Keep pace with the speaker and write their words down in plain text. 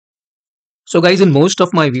So guys, in most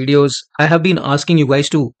of my videos, I have been asking you guys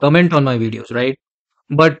to comment on my videos, right?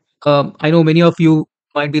 But I know many of you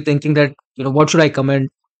might be thinking that, what should I comment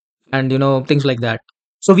and, things like that.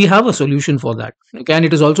 So we have a solution for that. Okay. And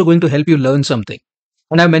it is also going to help you learn something.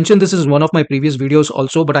 And I mentioned this is one of my previous videos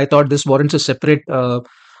also, but I thought this warrants a separate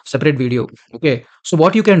video. Okay. So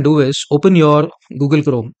what you can do is open your Google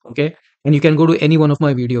Chrome. Okay. And you can go to any one of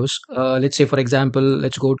my videos. Let's say, for example,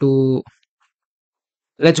 let's go to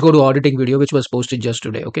auditing video, which was posted just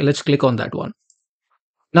today. Okay. Let's click on that one.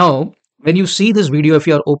 Now, when you see this video, if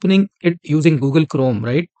you are opening it using Google Chrome,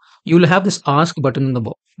 right, you will have this ask button in the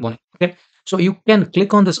bottom. Okay. So you can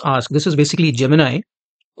click on this ask. This is basically Gemini.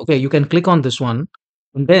 Okay. You can click on this one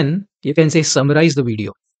and then you can say summarize the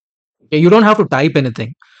video. Okay. You don't have to type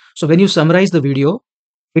anything. So when you summarize the video,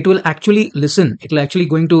 it will actually listen. It will actually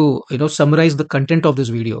going to, summarize the content of this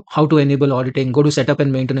video, how to enable auditing, go to setup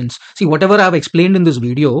and maintenance. See, whatever I've explained in this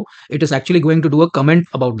video, it is actually going to do a comment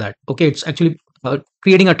about that. Okay. It's actually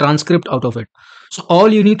creating a transcript out of it. So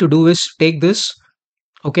all you need to do is take this,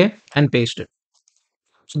 okay, and paste it.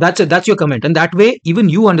 So that's it. That's your comment. And that way, even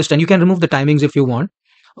you understand, you can remove the timings if you want.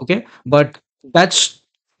 Okay. But that's,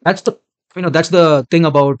 that's the, that's the thing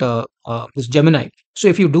about this Gemini. So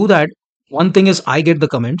if you do that, one thing is I get the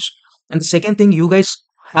comments. And the second thing, you guys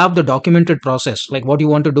have the documented process, like what you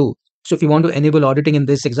want to do. So if you want to enable auditing in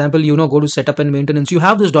this example, go to setup and maintenance, you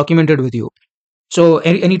have this documented with you. So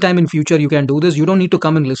anytime in future you can do this. You don't need to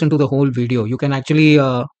come and listen to the whole video. You can actually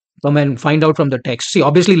come and find out from the text. See,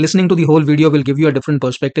 obviously listening to the whole video will give you a different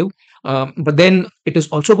perspective, but then it is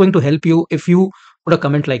also going to help you if you put a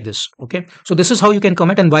comment like this. Okay, so this is how you can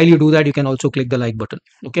comment, and while you do that, you can also click the like button.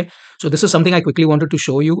 Okay, so this is something I quickly wanted to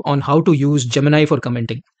show you on how to use Gemini for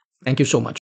commenting. Thank you so much.